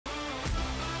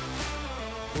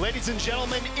Ladies and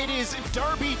gentlemen, it is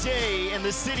Derby Day in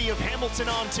the city of Hamilton,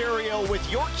 Ontario,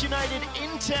 with York United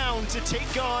in town to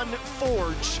take on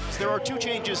Forge. So there are two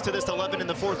changes to this 11 in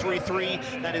the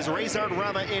 4-3-3. That is Rezard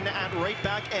Rama in at right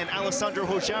back and Alessandro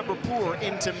Hojabrpour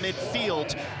into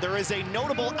midfield. There is a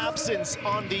notable absence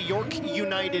on the York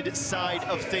United side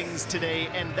of things today,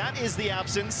 and that is the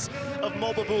absence of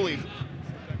Mo Babouli.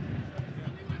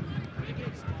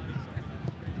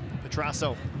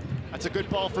 Petrasso. That's a good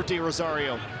ball for Di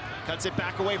Rosario. Cuts it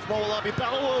back away from Olabi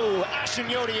Bello.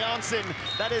 Ashinyoti Janssen.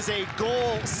 That is a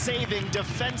goal-saving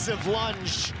defensive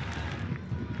lunge.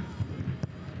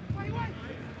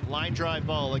 Line drive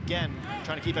ball again,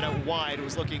 trying to keep it out wide. It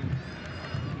was looking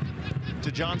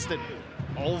to Johnston.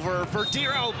 Over for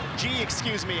Diro.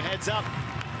 Excuse me, heads up.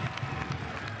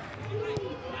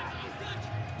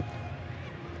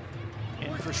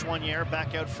 In for Chouanière,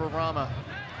 back out for Rama.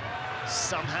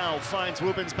 Somehow finds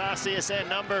Wubens Passius and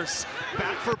numbers.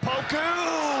 Back for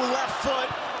Poku, left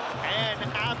foot, and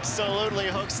absolutely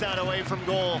hooks that away from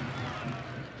goal.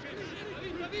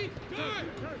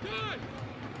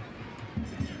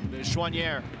 There's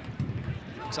Chouanière.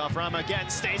 Looks off Rama again,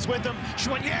 stays with him.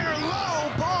 Chouanière,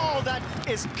 low ball that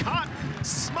is caught,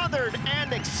 smothered,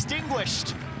 and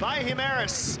extinguished by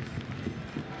Jimenez.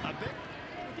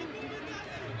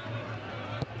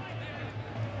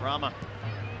 Rama.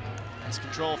 Nice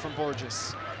control from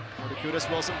Borges. Mordecudis,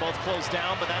 Wilson both closed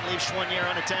down, but that leaves Chouanière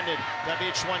unattended. That'd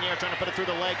be Chouanière trying to put it through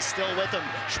the legs, still with him.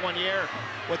 Chouanière,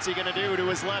 what's he gonna do to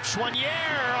his left?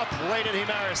 Chouanière, up right at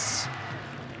Jimenez.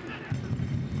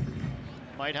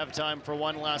 Might have time for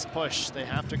one last push. They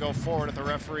have to go forward if the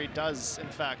referee does, in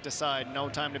fact, decide no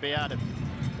time to be added.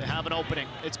 They have an opening.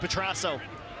 It's Petrasso.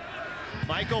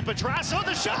 Michael Petrasso,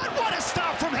 the shot! What a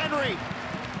stop from Henry!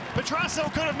 Petrasso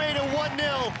could have made it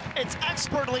 1-0. It's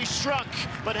expertly struck,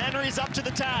 but Henry's up to the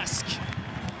task.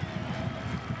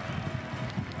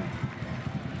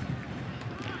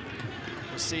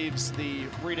 Receives the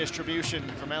redistribution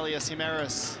from Elias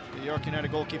Jimenez, the York United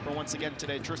goalkeeper once again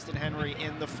today. Tristan Henry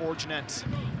in the Forge net.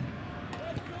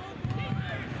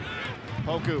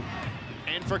 Poku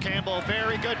in for Campbell,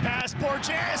 very good pass.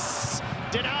 Borges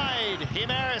denied.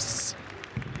 Jimenez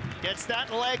gets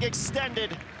that leg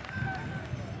extended.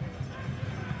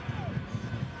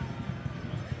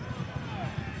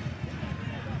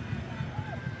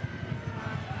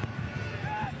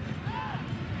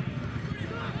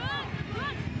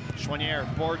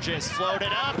 Chouanière, Borges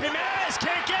floated up, Jimenez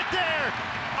can't get there!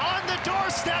 On the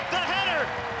doorstep, the header,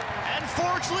 and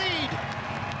Forge lead.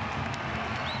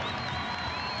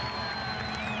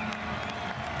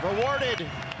 Rewarded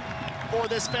for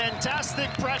this fantastic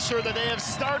pressure that they have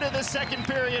started the second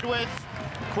period with.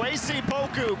 Kwesi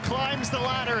Poku climbs the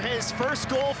ladder, his first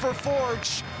goal for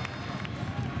Forge.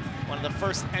 One of the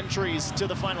first entries to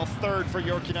the final third for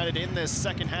York United in this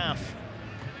second half.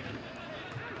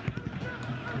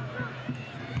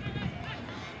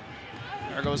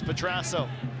 There goes Petrasso.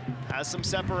 Has some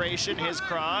separation, his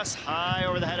cross, high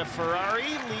over the head of Ferrari,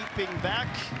 leaping back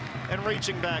and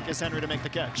reaching back as Henry to make the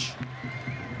catch.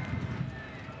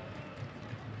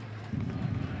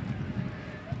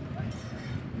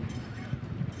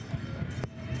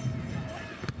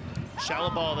 Shallow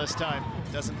ball this time.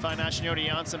 Doesn't find Ashinyoti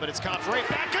Janssen, but it's caught right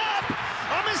back up!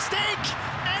 A mistake!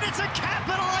 And it's a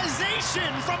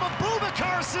capitalization from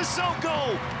Abubakar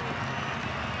Sissoko!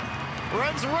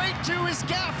 Runs right to his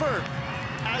gaffer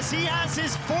as he has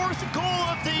his 4th goal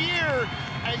of the year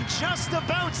and just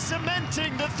about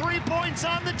cementing the 3 points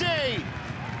on the day.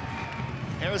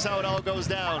 Here's how it all goes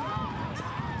down.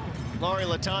 Laurie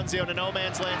Latanzio to no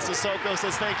man's land. Sissoko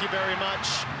says thank you very much.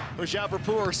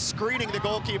 Hojabrpour screening the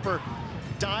goalkeeper,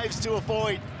 dives to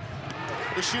avoid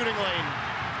the shooting lane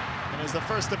and is the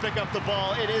first to pick up the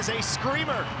ball. It is a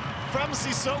screamer from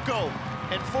Sissoko,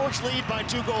 and Forge lead by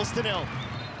 2-0.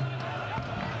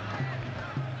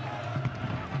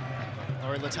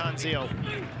 Laurie Latanzio,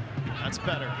 that's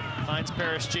better. Finds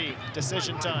Paris G.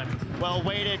 Decision time. Well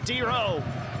weighted. Diro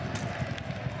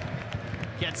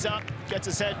gets up, gets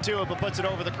his head to it, but puts it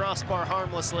over the crossbar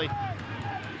harmlessly.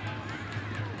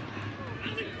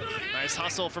 Nice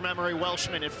hustle from Emery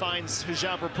Welshman. It finds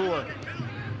Hojabrpour.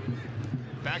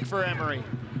 Back for Emery.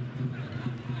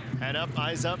 Head up,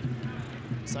 eyes up.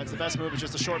 Decides the best move is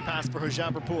just a short pass for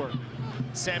Hojabrpour.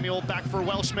 Samuel back for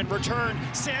Welshman. Return.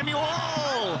 Samuel!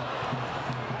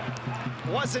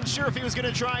 Wasn't sure if he was going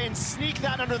to try and sneak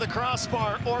that under the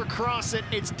crossbar or cross it.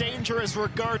 It's dangerous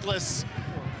regardless.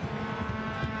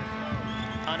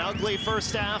 An ugly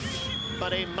first half,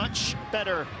 but a much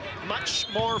better, much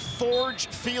more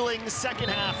Forge-feeling second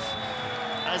half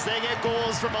as they get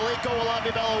goals from Aliko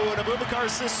Olabi Bello and Abubakar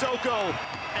Sissoko.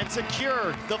 and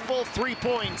secure the full 3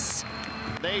 points.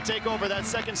 They take over that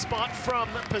second spot from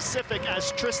Pacific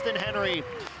as Tristan Henry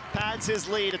pads his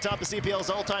lead atop the CPL's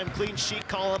all-time clean sheet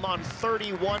column on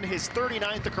 31, his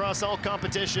 39th across all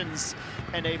competitions,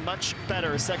 and a much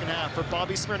better second half for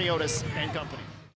Bobby Smyrniotis and company.